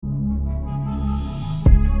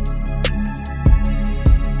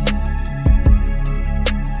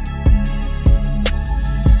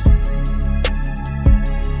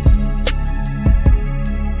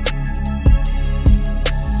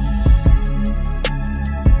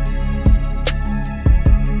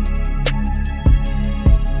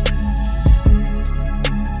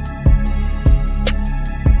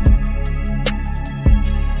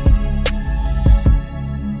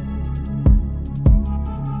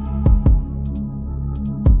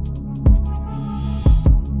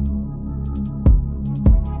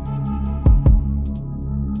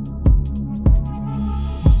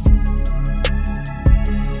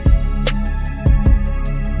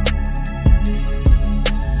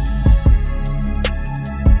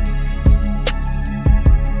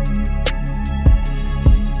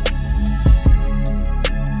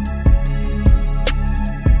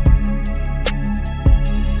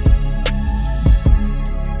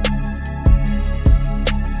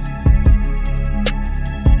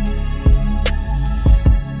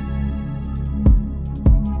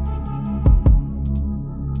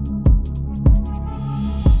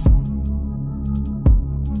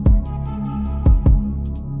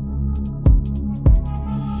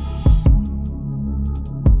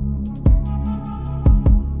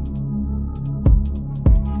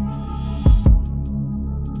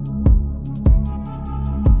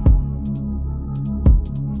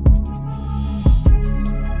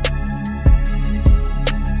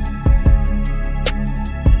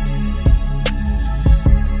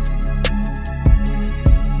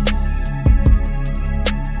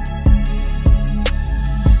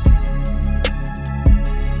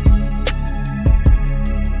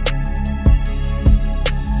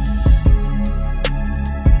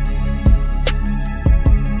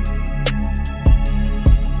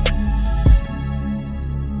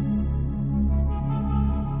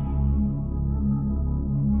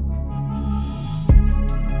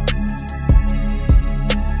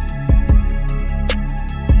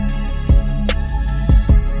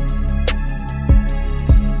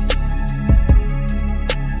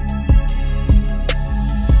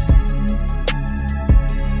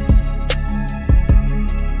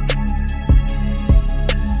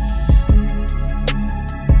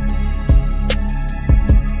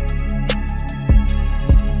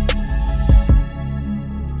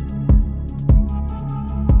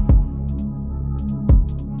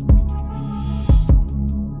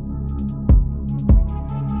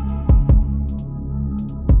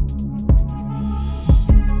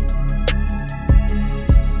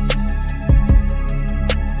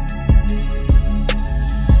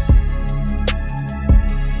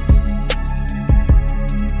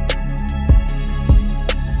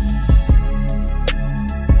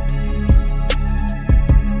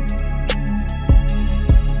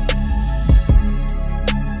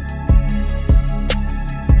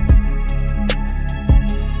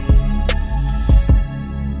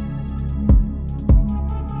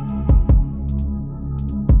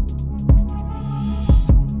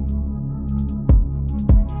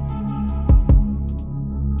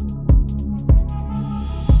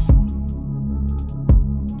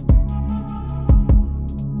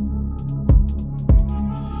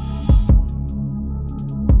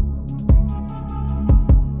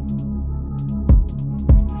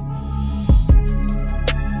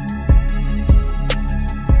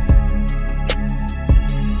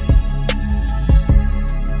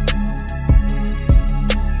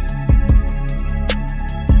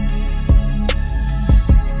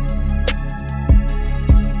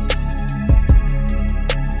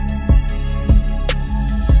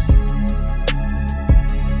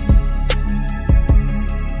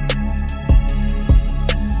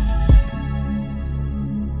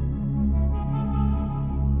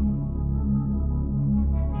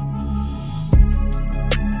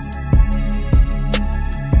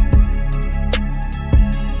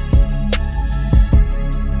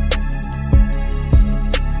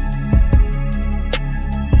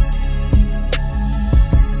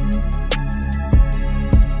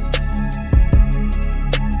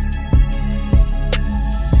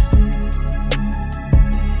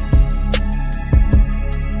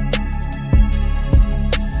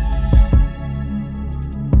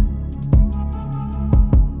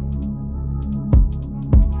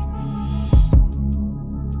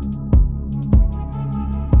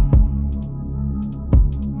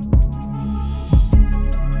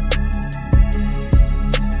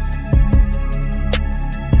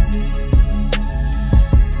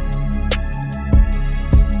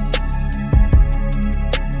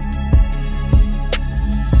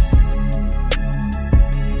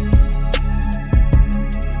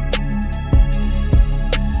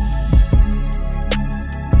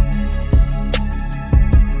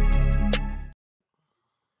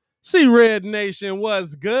C-Red Nation,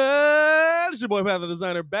 what's good? It's your boy, Pat the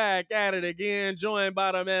Designer, back at it again, joined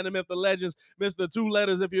by the man, the myth, the legends, Mr. Two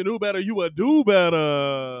Letters. If you knew better, you would do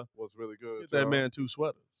better. What's really good, Get that man two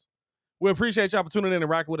sweaters. We appreciate y'all for tuning in and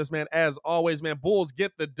rocking with us, man. As always, man, Bulls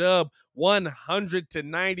get the dub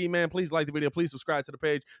 100-90, man. Please like the video. Please subscribe to the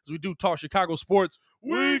page as we do talk Chicago sports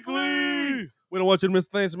weekly. We don't want you to miss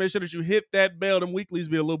things, so make sure that you hit that bell. Them weeklies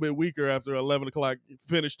be a little bit weaker after 11 o'clock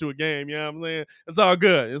finish to a game, you know what I'm saying? It's all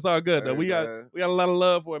good. It's all good, though. We got a lot of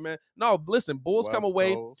love for it, man. No, listen, Bulls come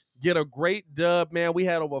away, get a great dub, man. We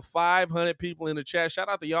had over 500 people in the chat. Shout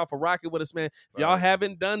out to y'all for rocking with us, man. If y'all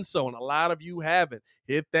haven't done so, and a lot of you haven't,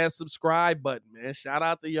 hit that subscribe button, man. Shout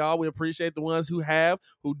out to y'all. We appreciate the ones who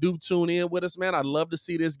do tune in with us, man. I'd love to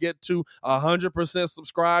see this get to 100%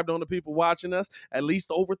 subscribed on the people watching us, at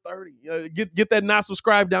least over 30. Get that not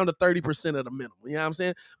subscribed down to 30% of the minimum. You know what I'm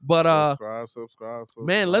saying? But subscribe.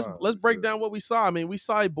 Man, let's break down what we saw. I mean, we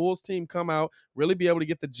saw a Bulls team come out, really be able to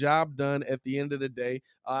get the job done at the end of the day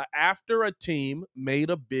after a team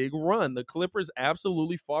made a big run. The Clippers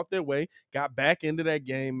absolutely fought their way, got back into that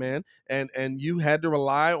game, man, and you had to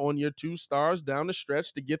rely on your two stars down the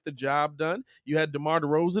stretch to get the job done. You had DeMar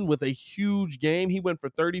DeRozan with a huge game. He went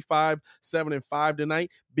for 35, 7, and 5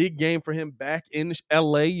 tonight. Big game for him back in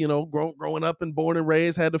L.A., you know, growing up and born and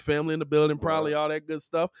raised, had the family in the building, probably all that good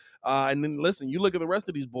stuff. And then, listen, you look at the rest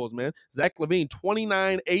of these Bulls, man. Zach LaVine,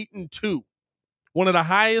 29, 8, and 2. One of the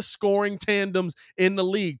highest scoring tandems in the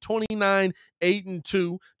league, 29, 8, and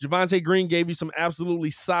 2. Javonte Green gave you some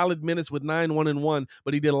absolutely solid minutes with 9, 1, and 1,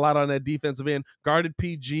 but he did a lot on that defensive end. Guarded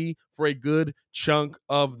PG for a good chunk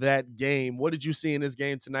of that game. What did you see in this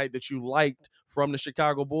game tonight that you liked from the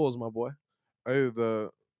Chicago Bulls, my boy? Hey,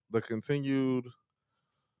 the continued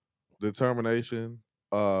determination,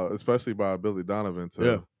 especially by Billy Donovan,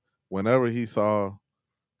 whenever he saw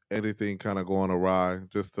anything kind of going awry,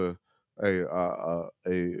 just to a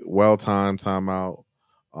well-timed timeout,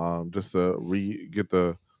 just to get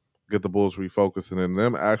the Bulls refocused, and then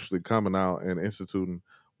them actually coming out and instituting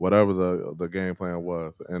whatever the game plan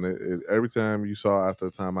was. And every time you saw after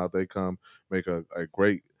the timeout, they come make a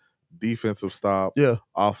great defensive stop,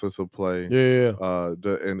 offensive play,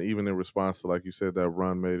 and even in response to, like you said, that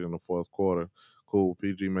run made in the fourth quarter. Cool,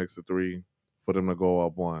 PG makes a 3 for them to go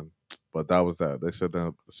up 1, but that was that. They shut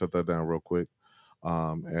that down real quick.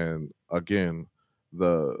 And again,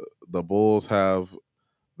 the Bulls have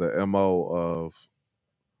the MO of,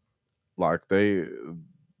 like, they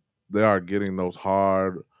are getting those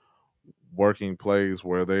hard working plays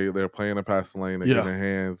where they're playing a pass lane, they're getting their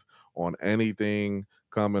hands on anything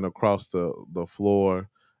coming across the floor,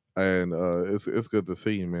 and it's good to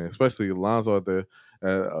see, man. Especially Alonzo at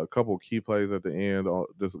a couple of key plays at the end,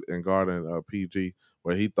 just in guarding PG,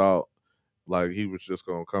 where he thought like he was just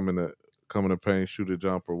gonna come in the paint, shoot a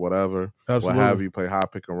jump or whatever, what have you, play high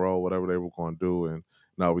pick and roll, whatever they were going to do, and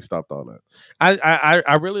no, we stopped all that.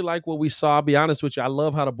 I really like what we saw. I'll be honest with you. I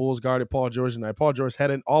love how the Bulls guarded Paul George tonight. Paul George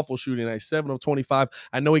had an awful shooting night, 7 of 25.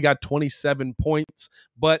 I know he got 27 points,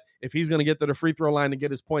 but if he's going to get to the free throw line to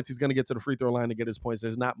get his points, he's going to get to the free throw line to get his points.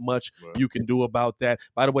 There's not much you can do about that.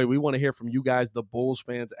 By the way, we want to hear from you guys, the Bulls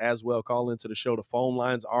fans, as well. Call into the show. The phone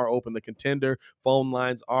lines are open. The Contender phone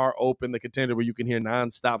lines are open. The Contender, where you can hear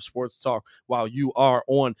nonstop sports talk while you are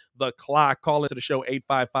on the clock. Call into the show,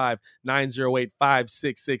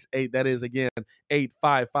 855-908-5668. That is, again,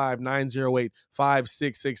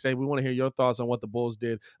 855-908-5668. We want to hear your thoughts on what the Bulls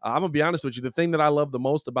did. I'm going to be honest with you. The thing that I love the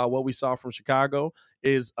most about what we saw from Chicago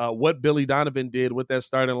is what Billy Donovan did with that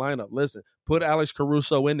starting lineup. Listen, put Alex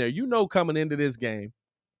Caruso in there. You know, coming into this game,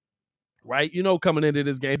 right? You know, coming into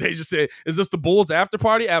this game, they just said, is this the Bulls after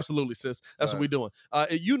party? Absolutely, sis. That's what we're doing.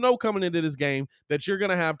 You know, coming into this game that you're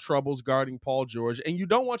going to have troubles guarding Paul George, and you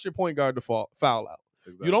don't want your point guard to foul out.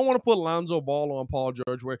 Exactly. You don't want to put Lonzo Ball on Paul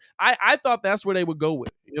George, where I thought that's where they would go with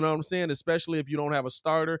it. You know what I'm saying? Especially if you don't have a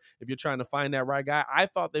starter, if you're trying to find that right guy. I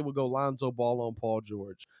thought they would go Lonzo Ball on Paul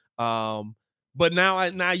George. But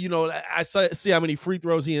now you know, I see how many free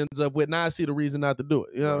throws he ends up with. Now I see the reason not to do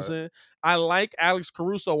it. You know what I'm saying? I like Alex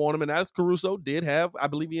Caruso on him, and Alex Caruso did have, I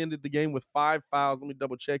believe he ended the game with 5 fouls. Let me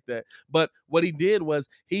double check that. But what he did was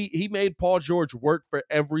he made Paul George work for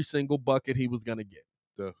every single bucket he was going to get.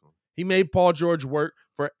 Definitely. He made Paul George work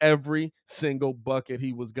for every single bucket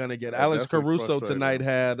he was going to get. Alex Caruso tonight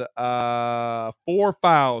had 4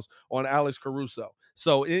 fouls on Alex Caruso.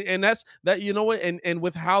 So, and that's that, you know what? And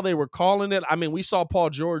with how they were calling it, I mean, we saw Paul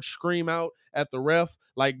George scream out at the ref,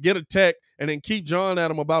 like, get a tech, and then keep John at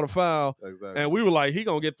him about a foul. Exactly. And we were like, he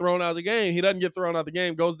going to get thrown out of the game. He doesn't get thrown out of the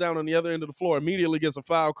game, goes down on the other end of the floor, immediately gets a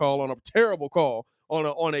foul call on a terrible call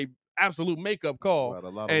on a absolute makeup call. Right, a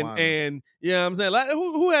lot of And whining. you know what I'm saying? Like,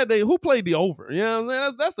 who played the over? You know what I'm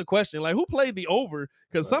saying? That's the question. Like, who played the over?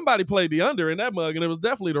 Because somebody played the under in that mug, and it was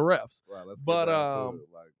definitely the refs. Right, let's but get down to it.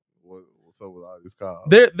 Like, what's up with all these calls?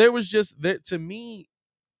 There was just to me,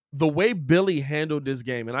 the way Billy handled this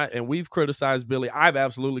game, and we've criticized Billy. I've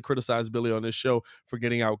absolutely criticized Billy on this show for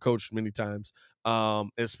getting out coached many times,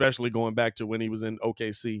 especially going back to when he was in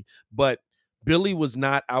OKC. But Billy was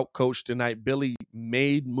not out coached tonight. Billy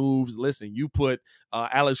made moves. Listen, you put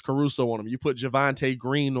Alex Caruso on him. You put Javonte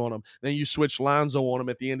Green on him. Then you switched Lonzo on him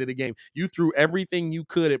at the end of the game. You threw everything you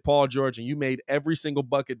could at Paul George, and you made every single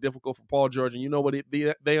bucket difficult for Paul George. And you know what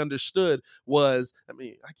they understood was, I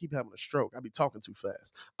mean, I keep having a stroke. I be talking too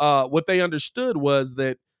fast. What they understood was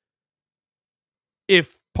that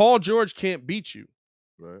if Paul George can't beat you,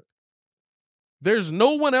 right, there's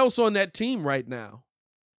no one else on that team right now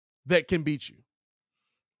that can beat you.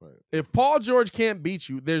 Right. If Paul George can't beat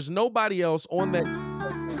you, there's nobody else on that team.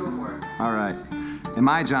 All right. In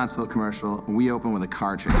my Johnsonville commercial, we open with a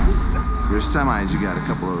car chase. There's semis, you got a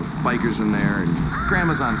couple of bikers in there, and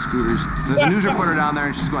grandma's on scooters. There's a news reporter down there,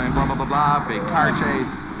 and she's going blah, blah, blah, blah, big car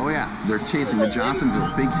chase. Oh, yeah. They're chasing the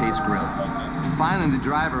Johnsonville Big Taste Grill. Finally, the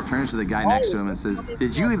driver turns to the guy next to him and says,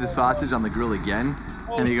 "Did you leave the sausage on the grill again?"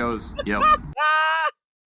 And he goes, "Yep."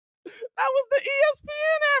 That was the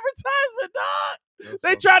ESPN advertisement, dog. They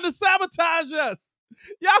funny. tried to sabotage us.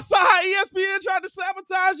 Y'all saw how ESPN tried to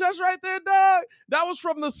sabotage us right there, dog? That was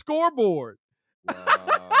from the scoreboard.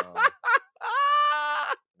 Wow.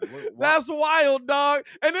 That's wild, dog.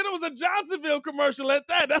 And then it was a Johnsonville commercial at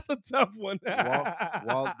that. That's a tough one.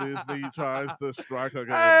 Walt Disney tries to strike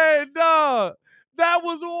again. Hey, dog. That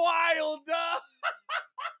was wild, dog.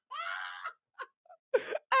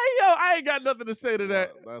 Hey, yo, I ain't got nothing to say to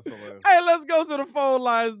that. That's hilarious. Hey, let's go to the phone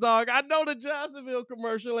lines, dog. I know the Johnsonville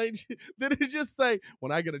commercial ain't. Did it just say, "When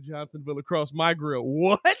I get a Johnsonville across my grill"?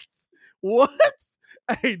 What?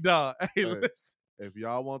 Hey, dog. Hey, listen. If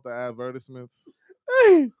y'all want the advertisements,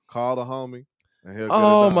 Hey. call the homie, and he'll get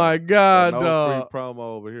Oh it done. my God, no dog. free promo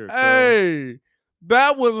over here. Hey,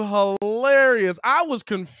 that was hilarious. I was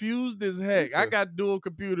confused as heck. I got dual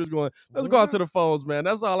computers going. Let's go out to the phones, man.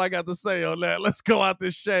 That's all I got to say on that. Let's go out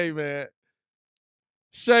to Shay, man.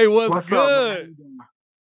 Shay, what's good?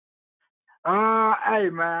 Up, hey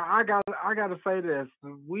man, I gotta say this.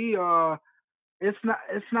 It's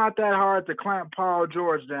not that hard to clamp Paul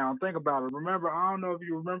George down. Think about it. Remember, I don't know if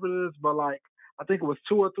you remember this, but like I think it was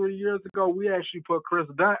 2 or 3 years ago, we actually put Chris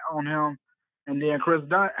Dunn on him, and then Chris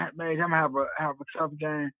Dunn made him have a tough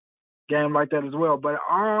game like that as well. But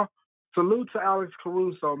our salute to Alex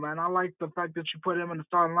Caruso, man. I like the fact that you put him in the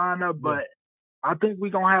starting lineup, but I think we're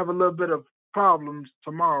gonna have a little bit of problems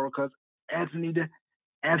tomorrow because Anthony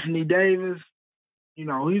Davis, you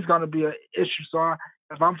know, he's gonna be an issue. So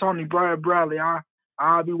if I'm Tony Bradley,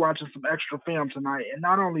 I'll be watching some extra film tonight. And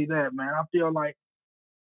not only that, man, I feel like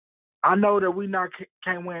I know that we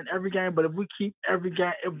can't win every game, but if we keep every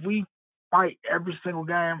game, if we fight every single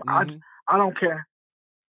game, I don't care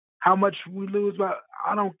how much we lose, but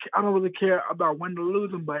I don't really care about winning or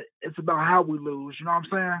losing, but it's about how we lose. You know what I'm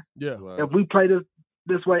saying? Yeah. Right. If we play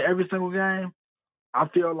this way every single game, I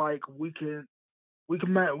feel like we can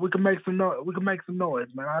make some noise,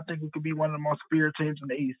 man. I think we could be one of the most feared teams in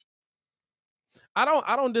the East. I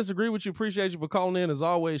don't disagree with you. Appreciate you for calling in as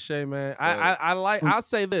always, Shay, man. I'll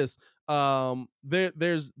say this.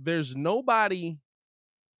 There's nobody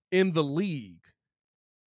in the league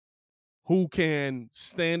who can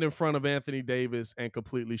stand in front of Anthony Davis and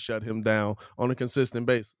completely shut him down on a consistent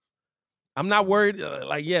basis. I'm not worried.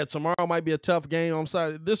 Tomorrow might be a tough game. I'm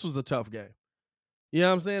sorry. This was a tough game. You know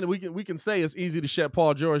what I'm saying? We can say it's easy to shut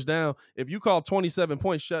Paul George down. If you call 27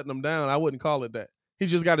 points shutting him down, I wouldn't call it that. He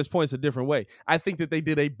just got his points a different way. I think that they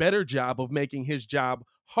did a better job of making his job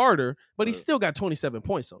harder, but he still got 27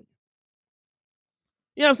 points on you.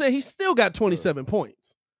 You know what I'm saying? He still got 27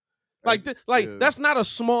 points. That's not a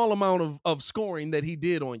small amount of scoring that he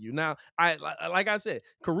did on you. Now, like I said,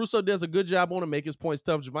 Caruso does a good job on him, make his points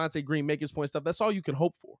tough. Javonte Green make his points tough. That's all you can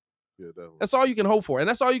hope for. Yeah, definitely. That's all you can hope for. And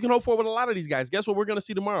that's all you can hope for with a lot of these guys. Guess what we're going to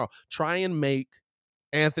see tomorrow? Try and make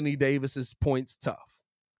Anthony Davis's points tough.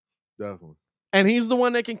 Definitely. And he's the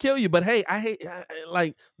one that can kill you. But hey,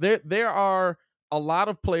 there are a lot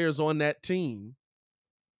of players on that team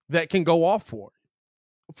that can go off for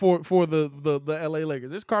the LA Lakers.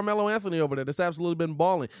 There's Carmelo Anthony over there that's absolutely been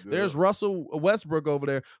balling. Yeah. There's Russell Westbrook over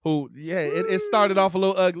there who, it started off a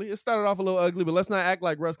little ugly. But let's not act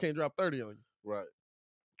like Russ can't drop 30 on you. Right.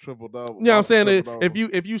 Triple double. You know what I'm saying?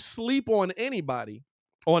 If you sleep on anybody,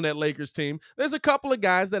 on that Lakers team. There's a couple of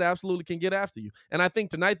guys that absolutely can get after you. And I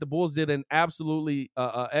think tonight the Bulls did an absolutely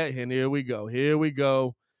and here we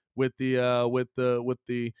go with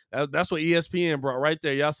the that's what ESPN brought right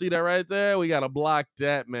there. Y'all see that right there? We got to block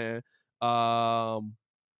that, man. I'm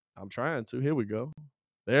trying to. Here we go.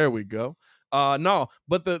 There we go. No,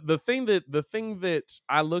 but the thing that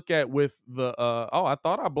I look at with the I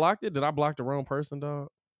thought I blocked it. Did I block the wrong person, dog?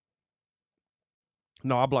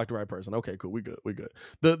 No, I blocked the right person. Okay, cool. We good.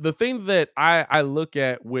 The thing that I look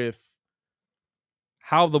at with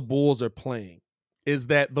how the Bulls are playing is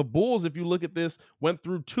that the Bulls, if you look at this, went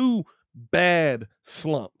through 2 bad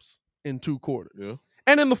slumps in 2 quarters. Yeah.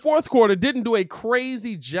 And in the 4th quarter, didn't do a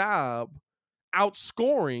crazy job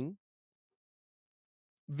outscoring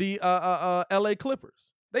the LA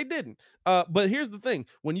Clippers. They didn't. But here's the thing.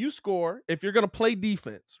 When you score, if you're going to play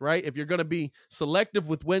defense, right? If you're going to be selective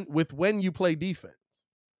with when you play defense,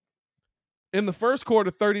 in the 1st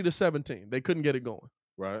quarter, 30-17. They couldn't get it going.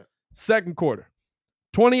 Right. 2nd quarter,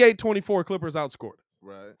 28-24, Clippers outscored us.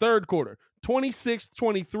 Right. 3rd quarter,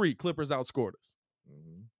 26-23, Clippers outscored us.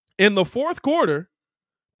 Mm-hmm. In the 4th quarter,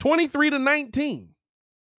 23-19.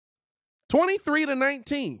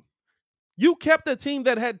 23-19. You kept a team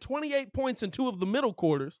that had 28 points in 2 of the middle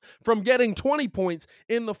quarters from getting 20 points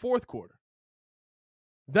in the 4th quarter.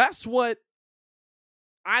 That's what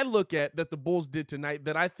I look at that the Bulls did tonight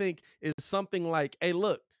that I think is something like, hey,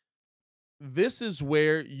 look, this is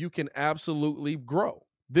where you can absolutely grow.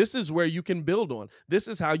 This is where you can build on. This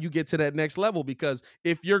is how you get to that next level, because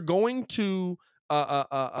if you're going to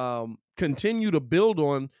continue to build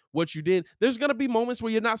on what you did, there's going to be moments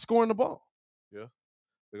where you're not scoring the ball. Yeah,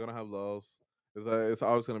 they're going to have lows. It's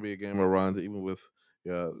always going to be a game of runs, even with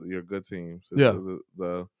your good teams.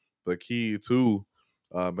 The key to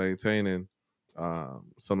maintaining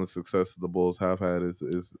some of the success that the Bulls have had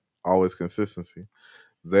is always consistency.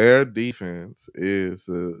 Their defense is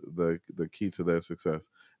the key to their success.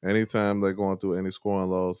 Anytime they're going through any scoring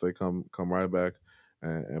lows, they come right back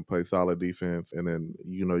and play solid defense, and then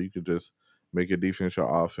you can just make your defense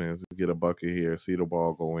your offense, get a bucket here, see the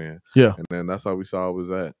ball go in. Yeah, and then that's how we saw it was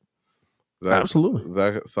that. Absolutely.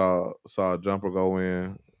 Zach saw a jumper go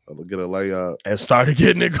in, get a layup, and started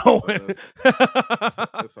getting it going.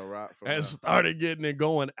 It's a wrap from and that. Started getting it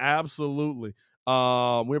going. Absolutely.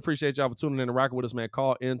 We appreciate y'all for tuning in and rocking with us, man.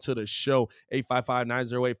 Call into the show,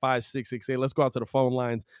 855-908-5668. Let's go out to the phone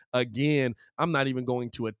lines again. I'm not even going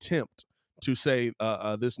to attempt to say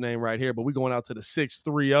this name right here, but we're going out to the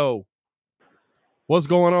 630. What's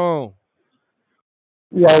going on?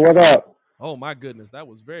 Yo, what up? Oh, my goodness. That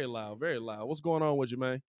was very loud, very loud. What's going on with you,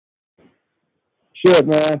 man? Shit,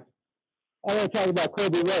 man. I want to talk about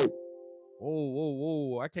Coby White.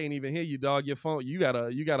 Whoa. I can't even hear you, dog. Your phone,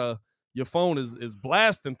 your phone is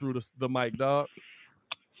blasting through the mic, dog.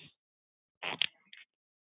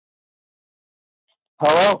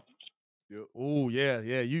 Hello? Yep. Oh, yeah.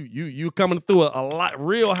 You coming through a lot,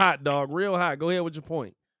 real hot, dog, real hot. Go ahead with your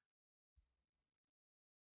point.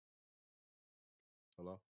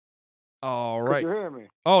 Hello? All right. Can you hear me?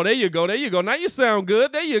 Oh, there you go. Now you sound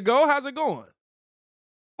good. There you go. How's it going?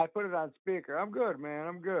 I put it on speaker. I'm good, man.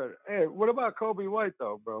 I'm good. Hey, what about Coby White,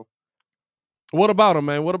 though, bro? What about him,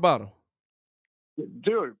 man? What about him?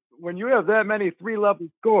 Dude, when you have that many 3-level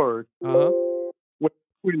scores,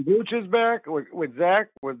 when Vooch is back, with Zach,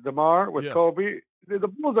 with DeMar, with Coby, the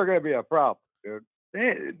Bulls are going to be a problem, dude. They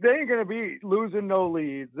ain't going to be losing no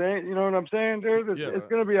leads. You know what I'm saying, dude? It's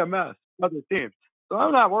going to be a mess. Other teams. So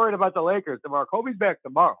I'm not worried about the Lakers tomorrow. Coby's back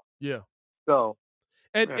tomorrow. Yeah. So,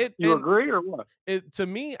 you agree or what? To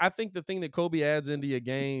me, I think the thing that Coby adds into your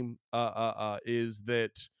game is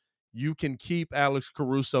that you can keep Alex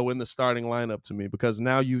Caruso in the starting lineup to me, because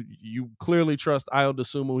now you clearly trust Ayo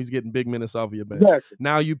Dosunmu. He's getting big minutes off of your bench. Exactly.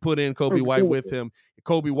 Now you put in Coby White with him.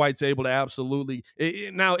 Coby White's able to absolutely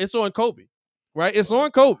now it's on Coby, right? It's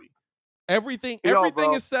on Coby. Everything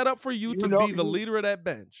is set up for you to be the leader of that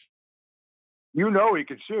bench. You know he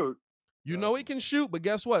can shoot. You know he can shoot, but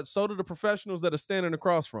guess what? So do the professionals that are standing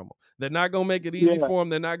across from him. They're not going to make it easy for him.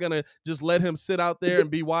 They're not going to just let him sit out there and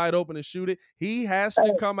be wide open and shoot it. He has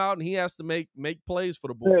to come out and he has to make plays for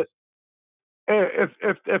the Bulls.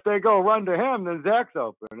 If they go run to him, then Zach's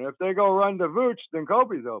open. If they go run to Vooch, then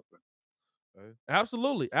Kobe's open.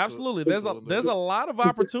 Absolutely. There's a lot of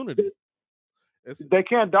opportunity. They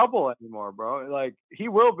can't double anymore, bro. Like, he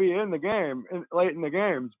will be in the game late in the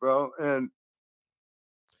games, bro. And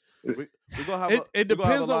We're gonna have it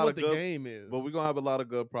depends on what the game is. But we're gonna have a lot of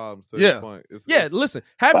good problems to Yeah. this point. Listen,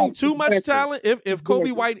 having too much talent, if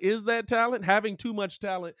Kobe White is that talent, having too much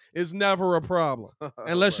talent is never a problem.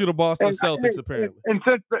 Unless you're the Boston Celtics, apparently. And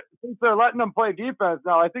since they're letting him play defense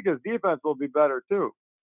now, I think his defense will be better too.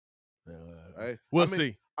 We'll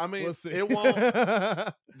see. I mean, we'll see. It won't.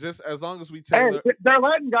 Just as long as we tailor. They're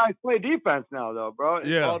letting guys play defense now, though, bro.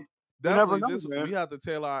 Yeah. Definitely, we have to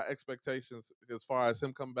tailor our expectations as far as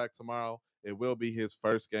him coming back tomorrow. It will be his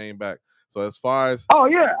first game back. So as far as I'm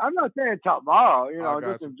not saying tomorrow,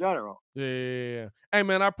 just in general. Yeah. Hey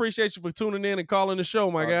man, I appreciate you for tuning in and calling the show,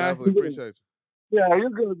 my guy. Definitely appreciate you. Yeah, you're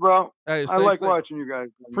good, bro. Hey, I like watching you guys.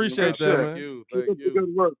 Appreciate that, man. Thank you. Keep up the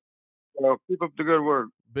good work. Keep up the good work.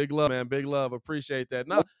 Big love, man. Big love. Appreciate that.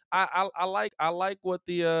 No, I like what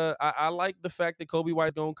the I like the fact that Kobe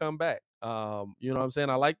White's gonna come back. You know what I'm saying?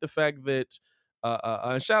 I like the fact that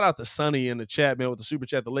and shout out to Sonny in the chat, man, with the super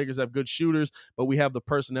chat. The Lakers have good shooters, but we have the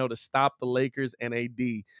personnel to stop the Lakers and AD.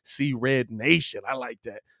 See Red Nation. I like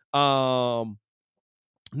that. No,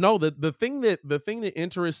 the thing that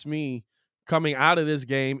interests me coming out of this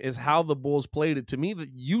game is how the Bulls played it. To me, that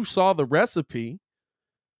you saw the recipe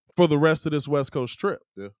for the rest of this West Coast trip.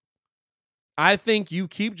 Yeah. I think you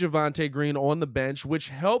keep Javonte Green on the bench, which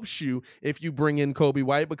helps you if you bring in Kobe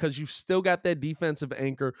White because you've still got that defensive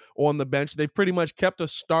anchor on the bench. They've pretty much kept a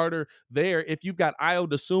starter there. If you've got Ayo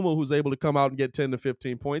Dosunmu who's able to come out and get 10 to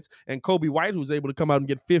 15 points and Kobe White who's able to come out and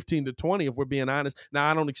get 15 to 20, if we're being honest.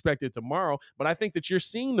 Now, I don't expect it tomorrow, but I think that you're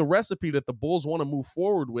seeing the recipe that the Bulls want to move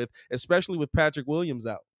forward with, especially with Patrick Williams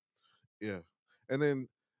out. Yeah. And then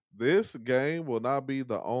this game will not be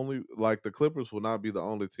the only, like the Clippers will not be the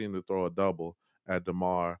only team to throw a double at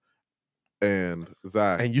DeMar and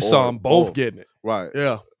Zach. And you saw them both getting it. Right.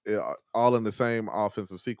 Yeah. All in the same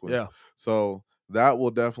offensive sequence. Yeah. So that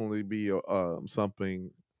will definitely be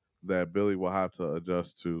something that Billy will have to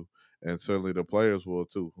adjust to, and certainly the players will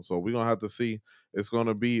too. So we're going to have to see. It's going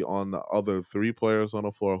to be on the other three players on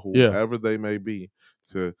the floor, whoever they may be,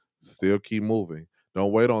 to still keep moving.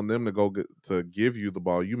 Don't wait on them to give you the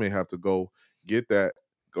ball. You may have to go get the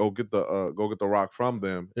rock from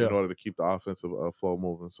them in order to keep the offensive flow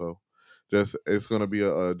moving. So, it's going to be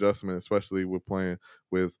an adjustment, especially with playing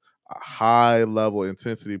with high level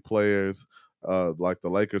intensity players like the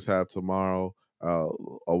Lakers have tomorrow.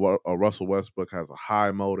 Russell Westbrook has a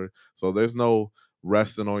high motor, so there's no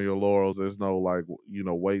resting on your laurels. There's no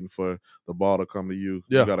waiting for the ball to come to you.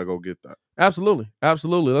 You got to go get that. Absolutely.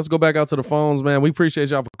 Let's go back out to the phones, man. We appreciate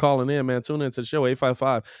y'all for calling in, man. Tune in to the show,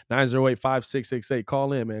 855-908-5668.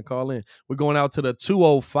 Call in, man. Call in. We're going out to the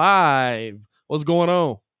 205. What's going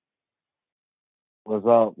on? What's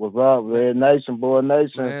up? Red Nation, boy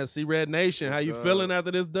nation. Man, see Red Nation. How you feeling after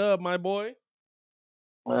this dub, my boy?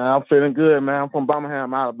 Man, I'm feeling good, man. I'm from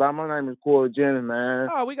Birmingham, Alabama. My name is Corey Jennings, man.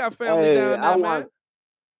 Oh, we got family down there, man.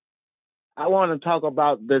 I want to talk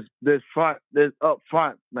about this up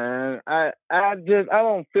front, man. I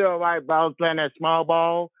don't feel right about playing that small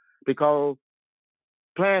ball because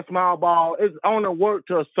playing small ball is only work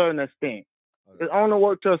to a certain extent. It's only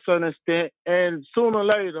work to a certain extent, and sooner or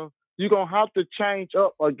later you're gonna have to change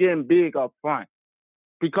up or getting big up front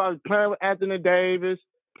because playing with Anthony Davis,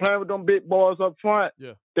 playing with them big boys up front,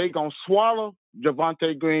 they gonna swallow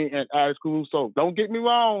Javonte Green and Alex Caruso. Don't get me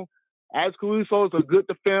wrong, Alex Caruso is a good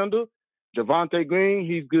defender. Javonte Green,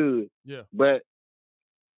 he's good. Yeah. But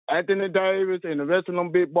Anthony Davis and the rest of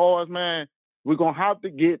them big boys, man, we're going to have to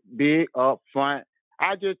get big up front.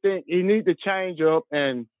 I just think he needs to change up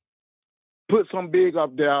and put some big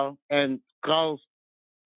up there. And because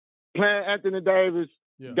playing Anthony Davis,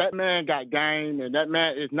 that man got game, and that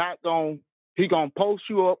man is not going – he going to post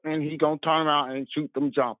you up, and he going to turn around and shoot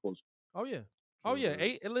them jumpers. Oh, yeah. But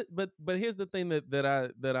here's the thing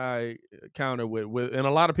that I counter with, and a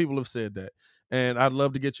lot of people have said that, and I'd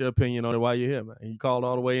love to get your opinion on it while you're here, man. You called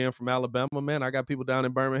all the way in from Alabama, man. I got people down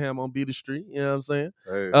in Birmingham on Beatty Street. You know what I'm saying?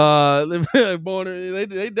 Hey.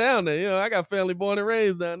 They down there. You know, I got family born and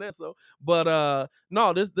raised down there. So, but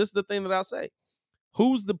no, this is the thing that I say.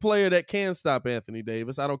 Who's the player that can stop Anthony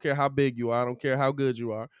Davis? I don't care how big you are. I don't care how good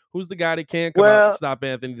you are. Who's the guy that can come out and stop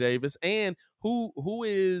Anthony Davis? And who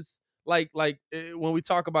is like when we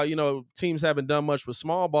talk about, teams haven't done much with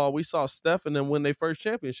small ball, we saw Steph and them win their first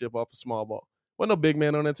championship off of small ball. Wasn't no big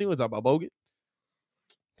man on that team. We talk about Bogut.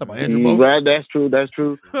 Talk about Andrew Bogut. Right, that's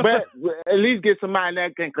true. But at least get somebody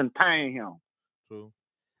that can contain him. True.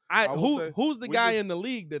 Who's the guy in the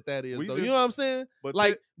league that is, though? You know what I'm saying?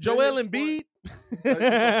 Like Joel Embiid?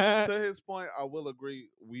 To his point, I will agree.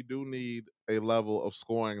 We do need a level of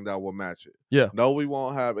scoring that will match it. Yeah. No, we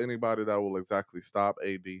won't have anybody that will exactly stop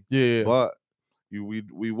AD. Yeah. But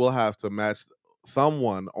we will have to match.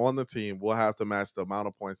 Someone on the team will have to match the amount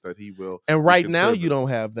of points that he will. And right now you don't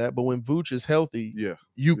have that, but when Vooch is healthy,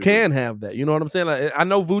 you can have that. You know what I'm saying? Like, I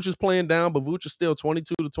know Vooch is playing down, but Vooch is still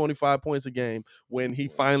 22 to 25 points a game when he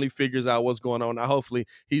finally figures out what's going on. Now, hopefully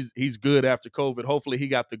he's good after COVID. Hopefully he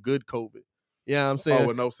got the good COVID. Yeah, you know I'm saying?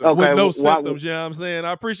 With no symptoms. With no symptoms, yeah, you know I'm saying?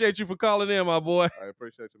 I appreciate you for calling in, my boy. I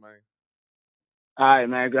appreciate you, man. All right,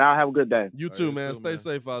 man. Y'all have a good day. You too, man. Stay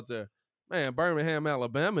safe out there. Man, Birmingham,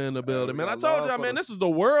 Alabama in the building, man. I told y'all, man, this is the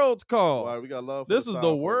world's call. Wow, we got love for this is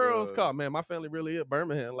the world's call. Man, my family really is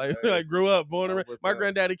Birmingham. Like, I grew up, born and raised. My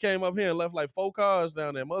granddaddy came up here and left like 4 cars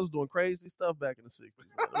down there. Mother's doing crazy stuff back in the 60s,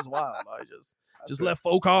 man. It was wild. I just left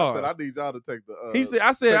 4 cars. I need y'all to take the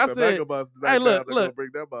I said, hey, look.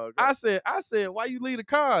 Bring that bug I said, why you leave the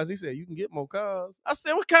cars? He said, you can get more cars. I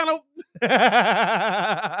said, what kind of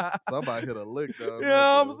somebody hit a lick, though. You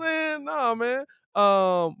know what I'm saying? No, man.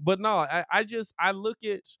 But no, I look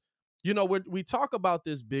at, you know, we talk about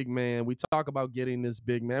this big man. We talk about getting this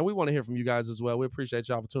big man. We want to hear from you guys as well. We appreciate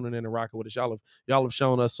y'all for tuning in and rocking with us. Y'all have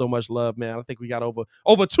shown us so much love, man. I think we got over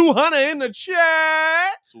 200 in the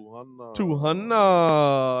chat.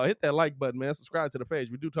 200. Hit that like button, man. Subscribe to the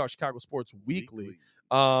page. We do talk Chicago sports weekly.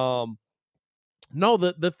 No,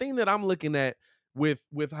 the thing that I'm looking at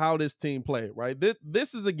with how this team played, right?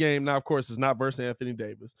 This is a game now, of course, it's not versus Anthony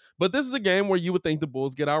Davis, but this is a game where you would think the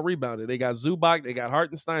Bulls get out rebounded. They got Zubac, they got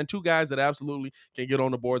Hartenstein, 2 guys that absolutely can get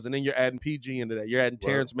on the boards, and then you're adding PG into that. You're adding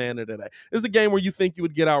Terrence Mann into that. This is a game where you think you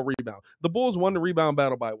would get out rebound. The Bulls won the rebound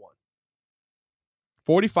battle by 1.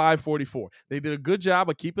 45-44. They did a good job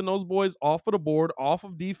of keeping those boys off of the board, off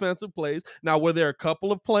of defensive plays. Now, were there a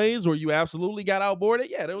couple of plays where you absolutely got outboarded?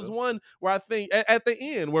 Yeah, there was one where I think at the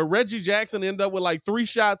end where Reggie Jackson ended up with like 3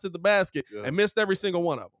 shots at the basket and missed every single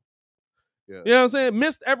one of them. Yeah. You know what I'm saying?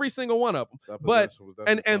 Missed every single one of them. But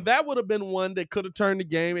and that would have been one that could have turned the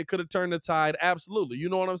game. It could have turned the tide. Absolutely. You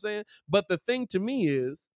know what I'm saying? But the thing to me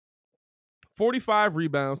is 45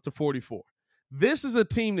 rebounds to 44. This is a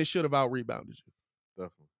team that should have out-rebounded you.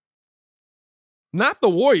 Definitely. Not the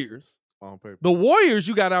Warriors. On paper. The Warriors,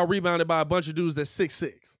 you got out-rebounded by a bunch of dudes that's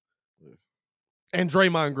 6'6". Yeah. And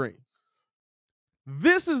Draymond Green.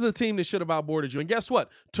 This is a team that should have outboarded you. And guess what?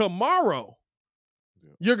 Tomorrow,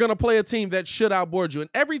 you're going to play a team that should outboard you. And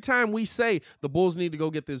every time we say the Bulls need to go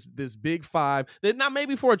get this big 5, that now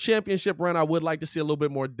maybe for a championship run, I would like to see a little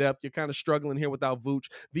bit more depth. You're kind of struggling here without Vooch.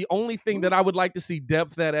 The only thing that I would like to see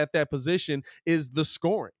depth at that position is the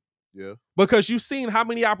scoring. Yeah. Because you've seen how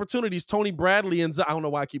many opportunities Tony Bradley and I don't know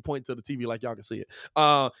why I keep pointing to the TV like y'all can see it.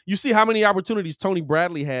 You see how many opportunities Tony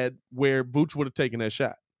Bradley had where Vooch would have taken that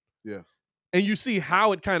shot. Yeah. And you see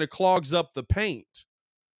how it kind of clogs up the paint.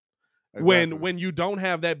 Exactly. When you don't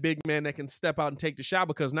have that big man that can step out and take the shot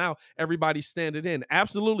because now everybody's standing in.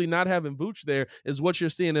 Absolutely not having Vooch there is what you're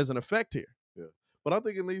seeing as an effect here. Yeah. But I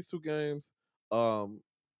think in these 2 games,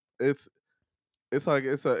 it's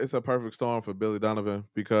a perfect storm for Billy Donovan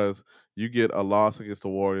because you get a loss against the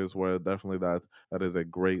Warriors where definitely that is a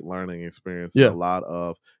great learning experience. Yeah. A lot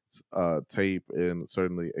of tape and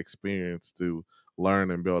certainly experience to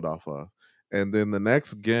learn and build off of. And then the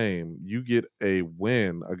next game, you get a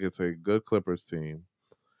win against a good Clippers team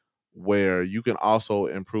where you can also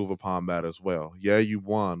improve upon that as well. Yeah, you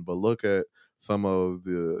won, but look at some of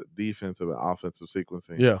the defensive and offensive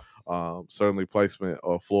sequencing. Yeah. Certainly placement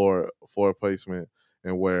or floor placement,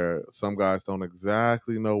 and where some guys don't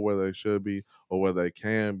exactly know where they should be or where they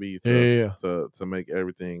can be to make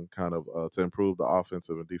everything kind of to improve the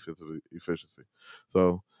offensive and defensive efficiency.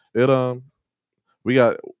 So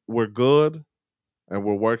we're good, and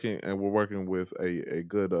we're working with a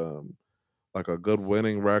good like a good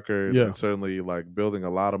winning record, and certainly like building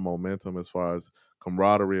a lot of momentum as far as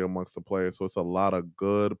camaraderie amongst the players. So it's a lot of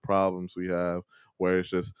good problems we have where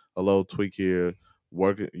it's just a little tweak here,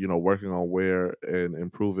 working on where and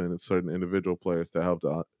improving certain individual players to help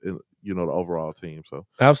the overall team. So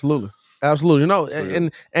absolutely.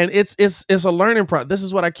 And it's a learning process. This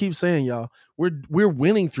is what I keep saying, y'all. We're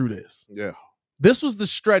winning through this. Yeah. This was the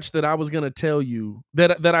stretch that I was going to tell you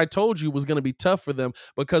that I told you was going to be tough for them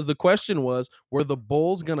because the question was, were the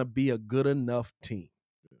Bulls going to be a good enough team?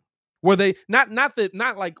 Were they not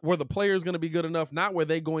like were the players going to be good enough? Not were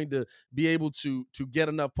they going to be able to get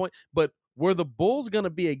enough points, but were the Bulls going to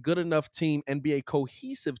be a good enough team and be a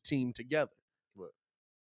cohesive team together?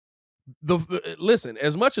 Listen,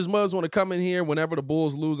 as much as Muzz want to come in here whenever the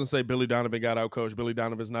Bulls lose and say Billy Donovan got out coached, Billy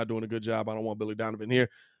Donovan's not doing a good job, I don't want Billy Donovan here.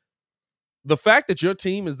 The fact that your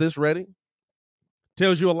team is this ready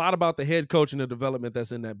tells you a lot about the head coach and the development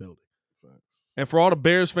that's in that building. Thanks. And for all the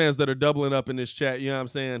Bears fans that are doubling up in this chat, you know what I'm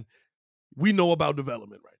saying? We know about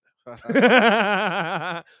development right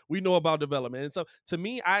We know about development. And so to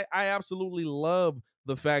me, I absolutely love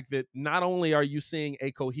the fact that not only are you seeing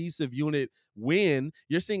a cohesive unit win,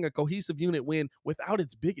 you're seeing a cohesive unit win without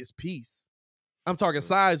its biggest piece. I'm talking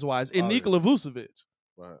size-wise, in Nikola Vucevic.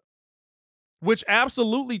 Right. Which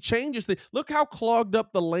absolutely changes things. Look how clogged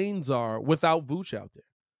up the lanes are without Vooch out there.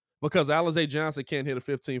 Because Alizé Johnson can't hit a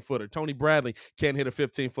 15-footer. Tony Bradley can't hit a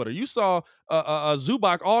 15-footer. You saw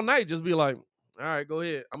Zubac all night just be like, all right, go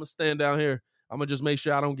ahead. I'm going to stand down here. I'm going to just make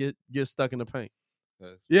sure I don't get stuck in the paint.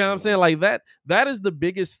 You know what I'm saying? Like that is the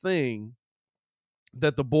biggest thing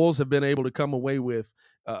that the Bulls have been able to come away with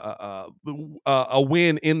a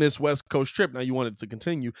win in this West Coast trip. Now, you want it to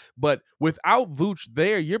continue, but without Vooch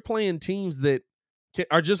there, you're playing teams that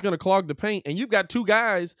are just going to clog the paint, and you've got two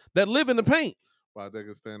guys that live in the paint. Well, they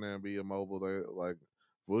can stand there and be immobile.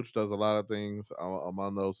 Vooch does a lot of things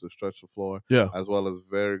among those to stretch the floor, as well as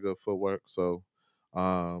very good footwork. So, they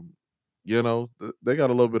got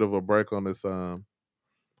a little bit of a break on this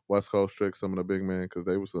West Coast trick. Some of the big men, because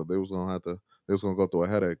they was gonna go through a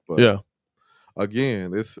headache. But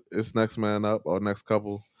again, it's next man up or next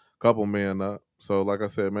couple men up. So, like I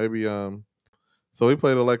said, maybe so we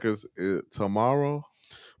play the Lakers tomorrow.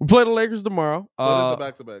 We play the Lakers tomorrow. So it's a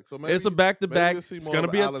back-to-back. So maybe, it's a back-to-back. It's going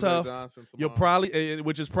to be a tough. You'll probably,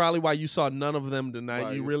 which is probably why you saw none of them tonight.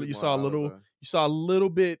 Right, you saw a little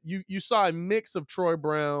bit. You saw a mix of Troy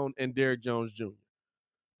Brown and Derrick Jones Jr.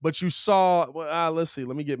 But you saw. Let's see.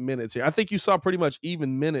 Let me get minutes here. I think you saw pretty much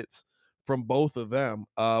even minutes from both of them.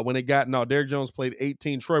 Derrick Jones played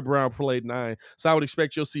 18. Troy Brown played 9. So I would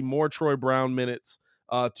expect you'll see more Troy Brown minutes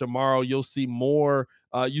tomorrow. You'll see more.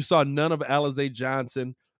 You saw none of Alizé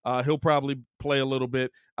Johnson. He'll probably play a little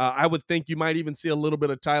bit. I would think you might even see a little bit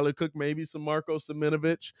of Tyler Cook, maybe some Marko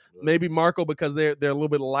Simonovic, maybe Marco, because they're a little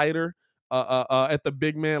bit lighter at the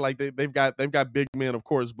big man. Like they've got big men, of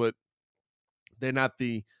course, but they're not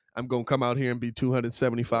the I'm gonna come out here and be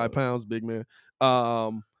 275 pounds big man.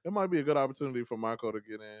 It might be a good opportunity for Marco to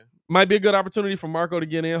get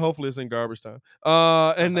in. Hopefully it's in garbage time.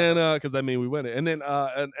 And then because that means we win it. And then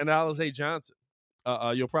and Alizé Johnson.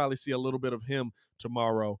 You'll probably see a little bit of him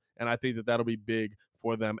tomorrow, and I think that'll be big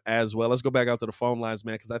for them as well. Let's go back out to the phone lines,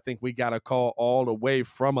 man, because I think we got a call all the way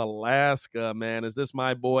from Alaska, man. Is this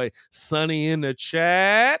my boy Sonny in the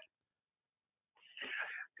chat?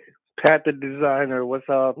 Pat the designer, what's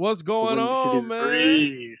up? What's going on,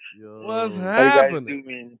 man? What's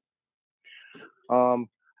happening? A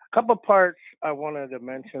couple parts I wanted to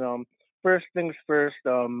mention. First things first,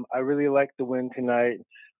 I really like the win tonight.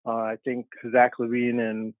 I think Zach LaVine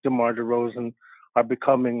and DeMar DeRozan are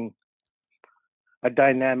becoming a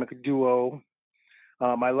dynamic duo.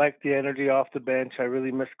 I like the energy off the bench. I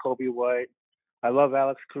really miss Kobe White. I love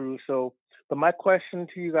Alex Caruso. But my question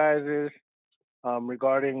to you guys is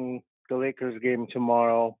regarding the Lakers game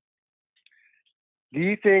tomorrow. Do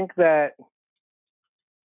you think that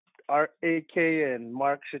our AK and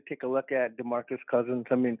Mark should take a look at DeMarcus Cousins?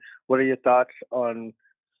 I mean, what are your thoughts on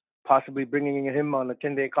possibly bringing him on a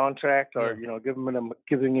 10-day contract or,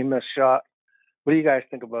 giving him a shot? What do you guys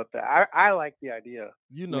think about that? I like the idea.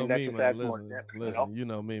 You know me, man. Listen, you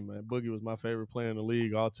know me, man. Boogie was my favorite player in the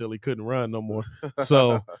league until he couldn't run no more.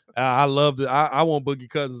 So I loved it. I want Boogie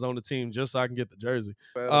Cousins on the team just so I can get the jersey.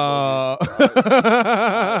 I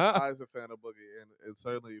was a fan of Boogie, and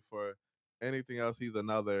certainly for anything else, he's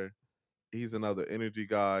another energy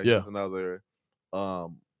guy. Yeah. He's another a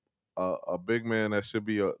big man that should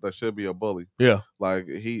be a bully. Yeah. Like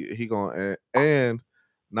he gonna and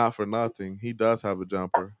not for nothing, he does have a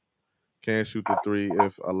jumper. Can shoot the three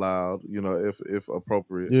if allowed, if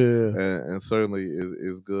appropriate. Yeah. And certainly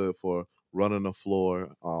is good for running the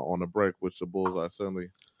floor on the break, which the Bulls are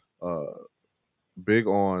certainly big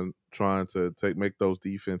on trying to make those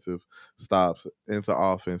defensive stops into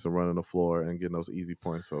offense and running the floor and getting those easy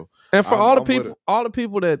points. So, and for all the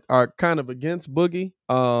people that are kind of against Boogie, you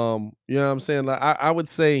know what I'm saying? Like I would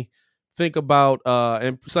say, think about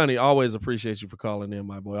and Sonny, always appreciate you for calling in,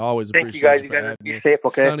 my boy. Always appreciate you. You guys be safe,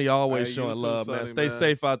 okay? Sonny always showing love, man. Stay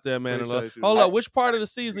safe out there, man. Hold up, which part of the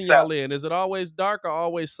season y'all in? Is it always dark or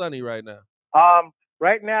always sunny right now?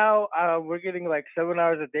 Right now, we're getting like 7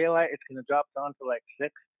 hours of daylight. It's going to drop down to like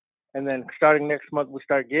 6. And then starting next month, we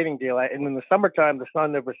start getting daylight. And in the summertime, the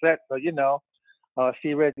sun never sets. So,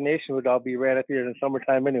 Sea Red Nation would all be right up here in the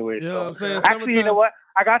summertime anyway. Yeah, so. I'm saying actually, you know what?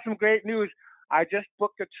 I got some great news. I just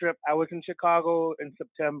booked a trip. I was in Chicago in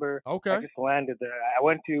September. Okay. I just landed there. I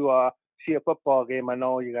went to see a football game. I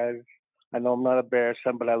know I'm not a Bears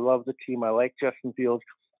fan, but I love the team. I like Justin Fields.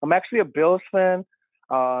 I'm actually a Bills fan.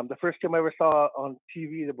 The first team I ever saw on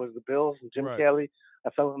TV was the Bills and Jim Kelly. I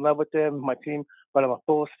fell in love with them, my team, but I'm a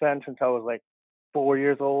Bulls fan since I was like 4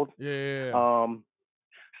 years old. Yeah.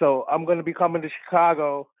 So I'm going to be coming to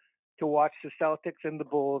Chicago to watch the Celtics and the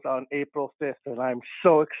Bulls on April 5th, and I'm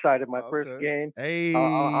so excited. My first game. Hey.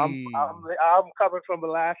 I'm coming from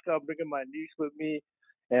Alaska. I'm bringing my niece with me,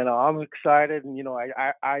 and I'm excited. And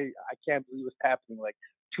I can't believe it's happening. Like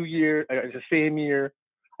 2 years, it's the same year.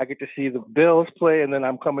 I get to see the Bills play, and then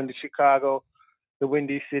I'm coming to Chicago, the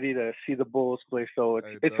Windy City, to see the Bulls play. So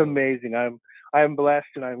it's amazing. I'm blessed,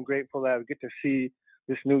 and I'm grateful that I get to see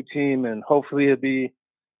this new team, and hopefully it'll be,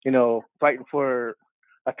 fighting for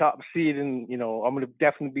a top seed. And I'm going to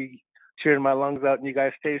definitely be cheering my lungs out. And you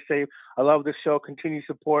guys stay safe. I love this show. Continue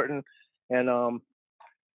supporting, and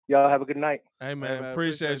y'all have a good night. Hey man,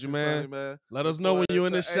 appreciate you, man. Sonny, man. Let us know when you're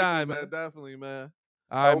in the shine, man. Definitely, man.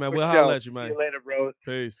 All right, man. We'll holler at you, man. See you later, bro.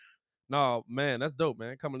 Peace. No, man, that's dope,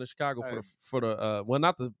 man. Coming to Chicago for the well,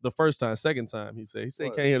 not the first time, second time. He said he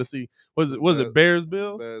came here to see. Was it Bears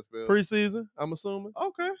Bills? Bears Bills Preseason, I'm assuming.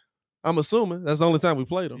 Okay. I'm assuming that's the only time we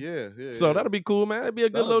played them. Yeah. So that'll be cool, man. It'll be a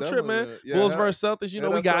good little trip, man. Bulls versus Celtics.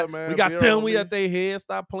 We got them. We at their head.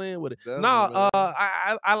 Stop playing with it.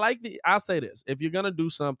 I like I'll say this: if you're gonna do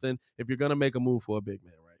something, if you're gonna make a move for a big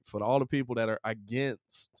man, right? For all the people that are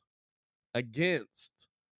against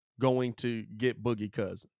going to get Boogie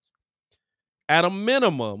Cousins, at a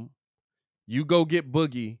minimum, you go get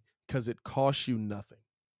Boogie because it costs you nothing.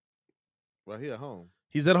 Well, he's at home.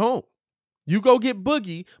 He's at home. You go get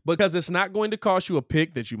Boogie because it's not going to cost you a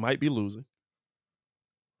pick that you might be losing.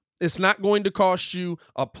 It's not going to cost you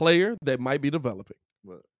a player that might be developing.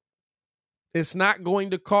 What? It's not going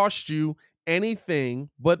to cost you anything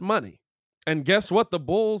but money. And guess what the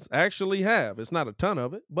Bulls actually have? It's not a ton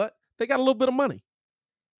of it, but they got a little bit of money.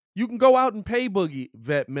 You can go out and pay Boogie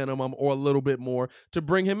vet minimum or a little bit more to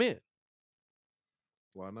bring him in.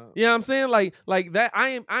 Why not? Yeah, I'm saying like that.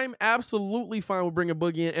 I'm absolutely fine with bringing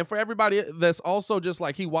Boogie in. And for everybody that's also just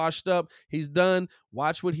like he washed up, he's done.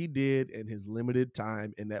 Watch what he did in his limited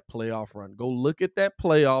time in that playoff run. Go look at that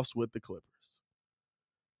playoffs with the Clippers.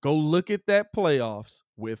 Go look at that playoffs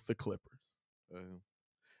with the Clippers.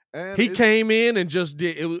 And he came in and just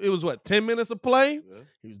did it was what, 10 minutes of play? Yeah.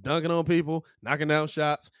 He was dunking on people, knocking down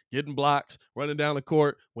shots, getting blocks, running down the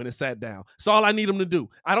court when it sat down. That's all I need him to do.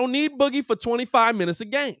 I don't need Boogie for 25 minutes a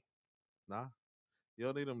game. Nah. You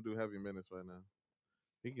don't need him to do heavy minutes right now.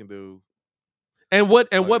 He can do. And what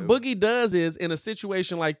Boogie does is in a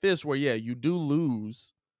situation like this where you do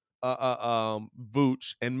lose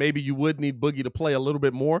Vooch, and maybe you would need Boogie to play a little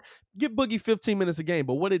bit more, give Boogie 15 minutes a game.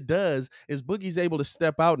 But what it does is Boogie's able to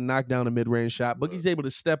step out and knock down a mid-range shot. Boogie's able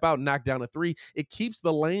to step out and knock down a three. It keeps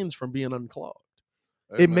the lanes from being unclogged.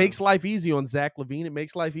 It makes life easy on Zach LaVine. It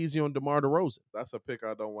makes life easy on DeMar DeRozan. That's a pick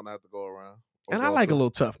I don't want to have to go around. And I like a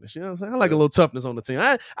little toughness, you know what I'm saying? I like a little toughness on the team.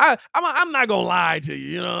 I'm not gonna lie to you,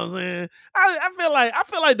 you know what I'm saying? I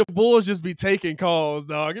feel like the Bulls just be taking calls,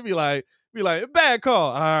 dog. It'd be like, bad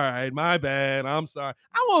call. All right, my bad. I'm sorry.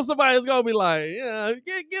 I want somebody that's gonna be like,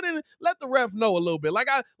 get in, let the ref know a little bit. Like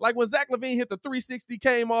when Zach LaVine hit the 360,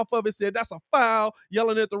 came off of it, said that's a foul,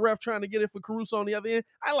 yelling at the ref, trying to get it for Caruso on the other end.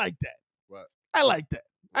 I like that. Right. I like that.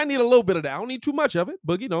 I need a little bit of that. I don't need too much of it.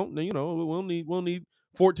 Boogie don't. We'll need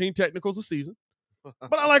 14 technicals a season.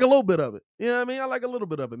 But I like a little bit of it. You know what I mean? I like a little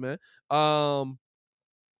bit of it, man.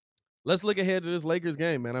 Let's look ahead to this Lakers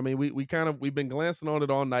game, man. I mean, we've been glancing on it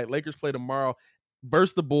all night. Lakers play tomorrow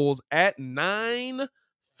versus the Bulls at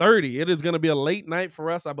 9:30. It is going to be a late night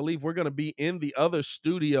for us. I believe we're going to be in the other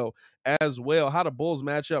studio as well. How the Bulls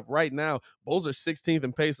match up right now? Bulls are 16th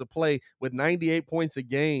in pace of play with 98 points a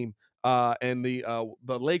game. And the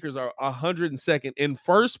Lakers are 102nd in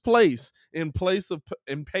first place in pace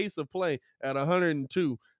of play at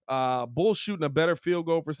 102. Bulls shooting a better field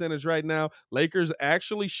goal percentage right now. Lakers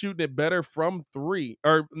actually shooting it better from three.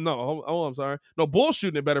 I'm sorry. No, Bulls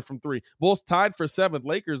shooting it better from three. Bulls tied for 7th.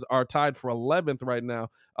 Lakers are tied for 11th right now.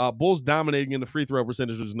 Bulls dominating in the free throw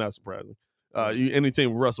percentage, which is not surprising. Any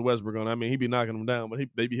team with Russell Westbrook on, I mean, he'd be knocking them down, but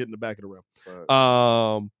they be hitting the back of the rim.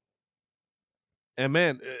 Right. And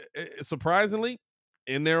man, surprisingly,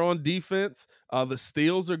 in there on defense, the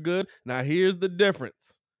steals are good. Now, here's the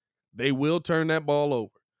difference. They will turn that ball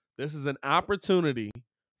over. This is an opportunity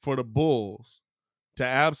for the Bulls to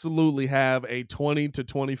absolutely have a 20 to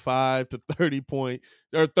 25 to 30 point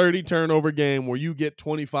or 30 turnover game where you get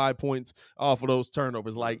 25 points off of those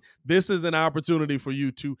turnovers. Like, this is an opportunity for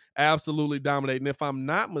you to absolutely dominate. And if I'm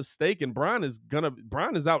not mistaken, Bron is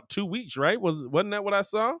out 2 weeks, right? Wasn't that what I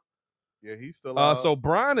saw? Yeah, he's still out. So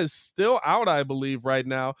Brian is still out, I believe, right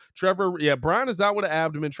now. Brian is out with an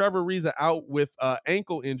abdomen. Trevor Ariza out with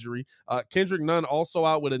ankle injury. Kendrick Nunn also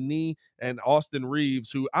out with a knee, and Austin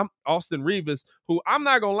Reeves, who I'm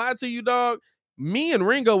not gonna lie to you, dog. Me and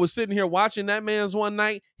Ringo was sitting here watching that man's one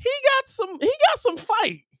night. He got some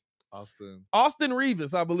fight. Austin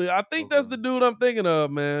Reeves, I believe. I think that's the dude I'm thinking of,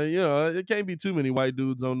 man. You know, it can't be too many white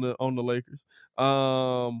dudes on the Lakers.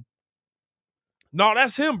 No,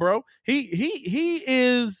 that's him, bro. He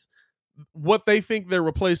is what they think their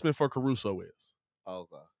replacement for Caruso is.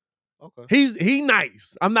 Okay. He's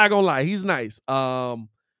nice. I'm not gonna lie, he's nice. I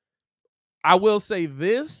will say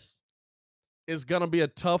this is gonna be a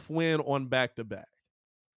tough win on back-to-back.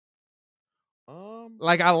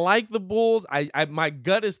 Like, I like the Bulls. I my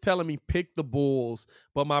gut is telling me pick the Bulls,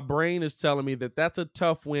 but my brain is telling me that that's a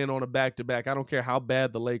tough win on a back-to-back. I don't care how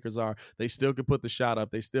bad the Lakers are; they still can put the shot up.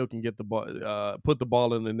 They still can get the ball, put the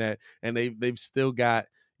ball in the net, and they've still got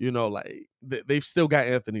they've still got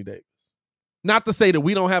Anthony Davis. Not to say that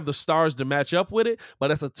we don't have the stars to match up with it, but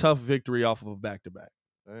that's a tough victory off of a back-to-back.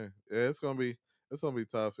 Yeah, it's gonna be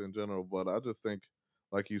tough in general, but I just think,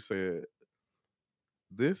 like you said,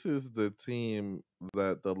 this is the team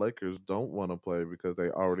that the Lakers don't want to play because they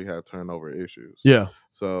already have turnover issues. Yeah.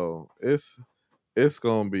 So it's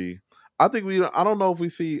gonna be. I don't know if we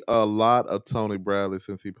see a lot of Tony Bradley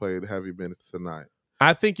since he played heavy minutes tonight.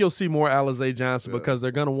 I think you'll see more Alizé Johnson because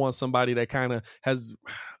they're gonna want somebody that kind of has.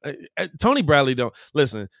 Tony Bradley don't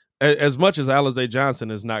listen as much as Alizé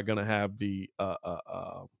Johnson is not gonna have the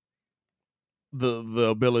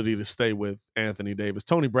ability to stay with Anthony Davis.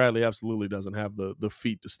 Tony Bradley absolutely doesn't have the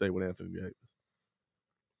feet to stay with Anthony Davis.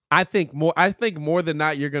 I think more than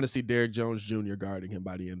not, you're going to see Derrick Jones Jr. guarding him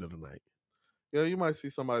by the end of the night. Yeah, you might see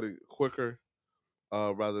somebody quicker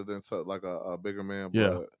rather than like a bigger man.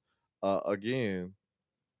 Yeah. But again,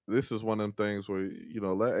 this is one of them things where,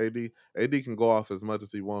 let AD can go off as much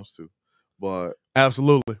as he wants to, but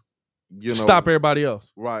absolutely. Stop everybody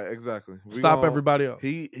else. Right, exactly. Stop everybody else.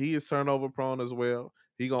 He is turnover prone as well.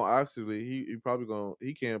 He can't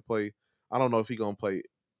play. I don't know if he gonna play.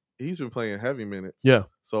 He's been playing heavy minutes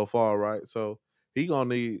so far, right? So he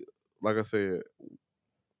gonna need, like I said,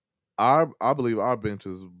 I believe our bench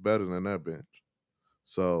is better than their bench.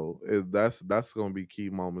 So that's gonna be key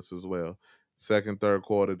moments as well. Second, third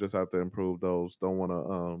quarter, just have to improve those. Don't want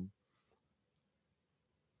to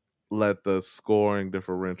let the scoring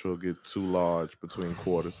differential get too large between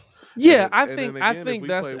quarters. Yeah, I think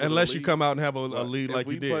that's unless you come out and have a lead like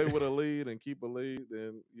you did. If we play with a lead and keep a lead,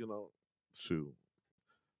 then shoot,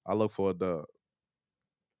 I look for a dub.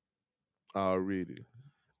 I'll read it.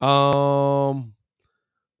 I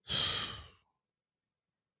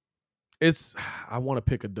want to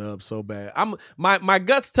pick a dub so bad. My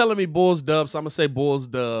gut's telling me Bulls dub, so I'm gonna say Bulls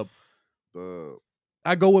dub.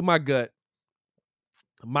 I go with my gut.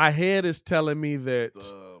 My head is telling me that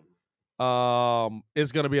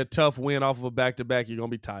it's gonna be a tough win off of a back-to-back. You're gonna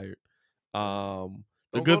be tired.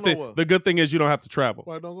 The good thing is you don't have to travel.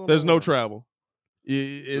 There's no travel.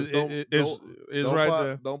 It's right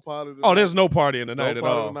there. Don't party. There's no party in the night at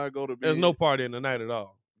all. Go to bed. There's no party in the night at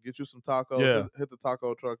all. Get you some tacos. Yeah. Hit the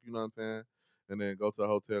taco truck. You know what I'm saying, and then go to the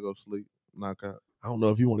hotel, go sleep, knock out. I don't know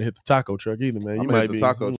if you want to hit the taco truck either, man. You might hit the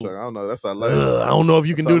taco truck. I don't know. That's our I don't know if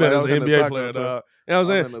you can do that as an NBA player, dog. You know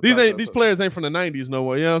what I'm saying? These players ain't from the 90s no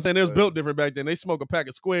more. You know what I'm saying? It was built different back then. They smoke a pack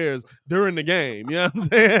of squares during the game. You know what I'm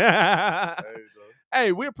saying?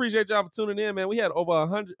 Hey, we appreciate y'all for tuning in, man. We had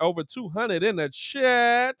over 200 in the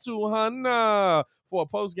chat. 200 for a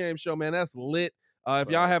post-game show, man. That's lit.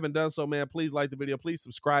 If y'all haven't done so, man, please like the video. Please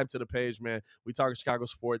subscribe to the page, man. We talking Chicago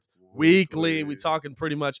sports weekly. We talking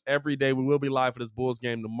pretty much every day. We will be live for this Bulls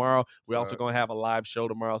game tomorrow. We're also going to have a live show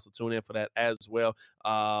tomorrow, so tune in for that as well.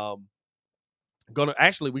 We're going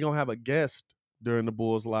to have a guest during the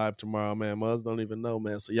Bulls live tomorrow, man. Muzz don't even know,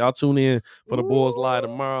 man. So y'all tune in for the Bulls live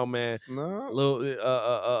tomorrow, man. A little,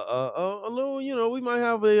 we might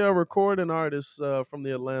have a recording artist from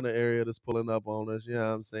the Atlanta area that's pulling up on us. You know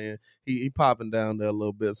what I'm saying? He popping down there a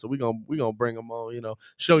little bit, so we gonna bring him on.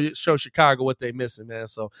 Show Chicago what they missing, man.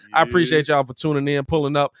 So I appreciate y'all for tuning in,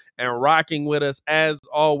 pulling up, and rocking with us as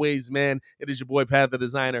always, man. It is your boy Pat the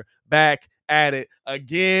Designer back at it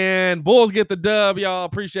again. Bulls get the dub, y'all.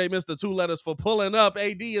 Appreciate Mr. Two Letters for pulling up.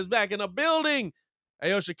 AD is back in the building. Hey,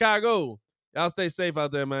 yo, Chicago. Y'all stay safe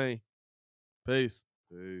out there, man. Peace.